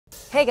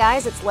Hey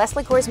guys, it's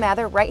Leslie Cours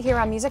Mather right here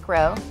on Music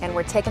Row, and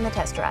we're taking the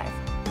test drive.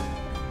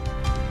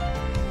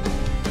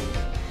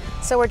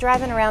 So we're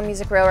driving around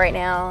Music Row right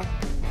now.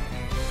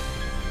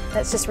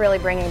 That's just really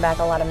bringing back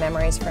a lot of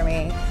memories for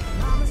me.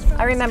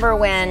 I remember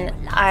when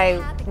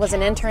I was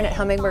an intern at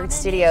Hummingbird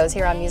Studios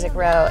here on Music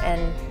Row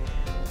and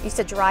used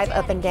to drive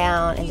up and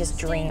down and just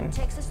dream.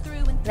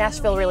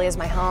 Nashville really is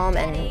my home,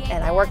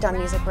 and I worked on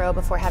Music Row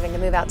before having to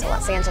move out to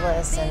Los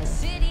Angeles.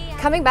 And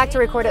coming back to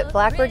record at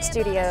Blackbird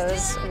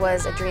Studios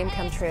was a dream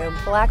come true.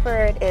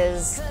 Blackbird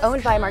is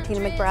owned by Martina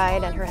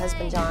McBride and her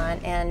husband John,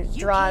 and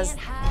draws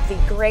the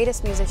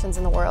greatest musicians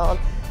in the world,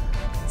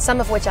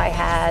 some of which I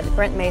had.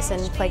 Brent Mason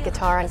played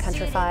guitar on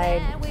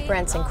Countryfied.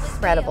 Brent's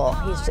incredible.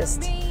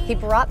 He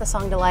brought the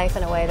song to life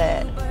in a way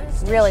that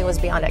really was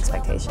beyond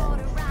expectation.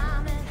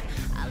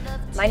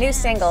 My new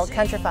single,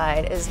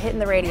 Countryfied, is hitting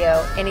the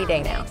radio any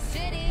day now.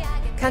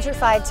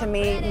 Countryfied to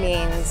me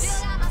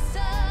means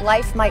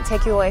life might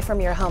take you away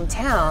from your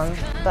hometown,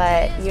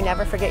 but you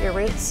never forget your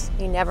roots,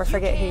 you never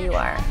forget who you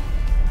are.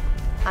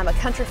 I'm a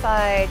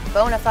countrified,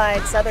 bona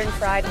fide, southern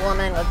fried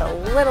woman with a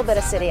little bit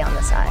of city on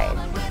the side.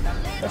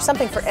 There's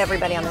something for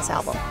everybody on this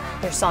album.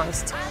 There's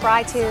songs to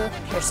cry to,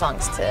 there's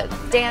songs to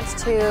dance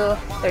to,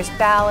 there's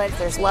ballads,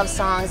 there's love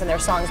songs, and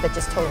there's songs that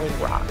just totally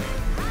rock.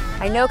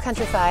 I know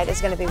Countryfied is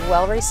going to be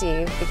well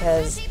received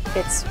because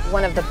it's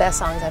one of the best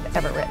songs I've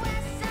ever written.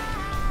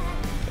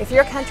 If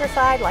you're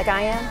countrified like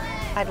I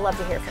am, I'd love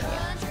to hear from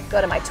you.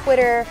 Go to my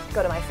Twitter,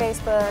 go to my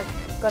Facebook,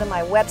 go to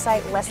my website,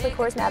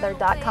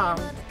 lesliecoursmather.com,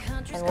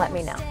 and let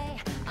me know.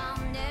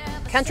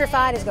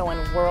 Countryfied is going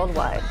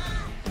worldwide.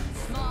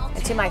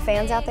 And to my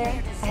fans out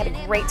there, I had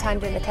a great time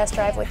doing the test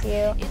drive with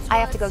you. I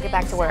have to go get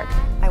back to work.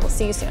 I will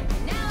see you soon.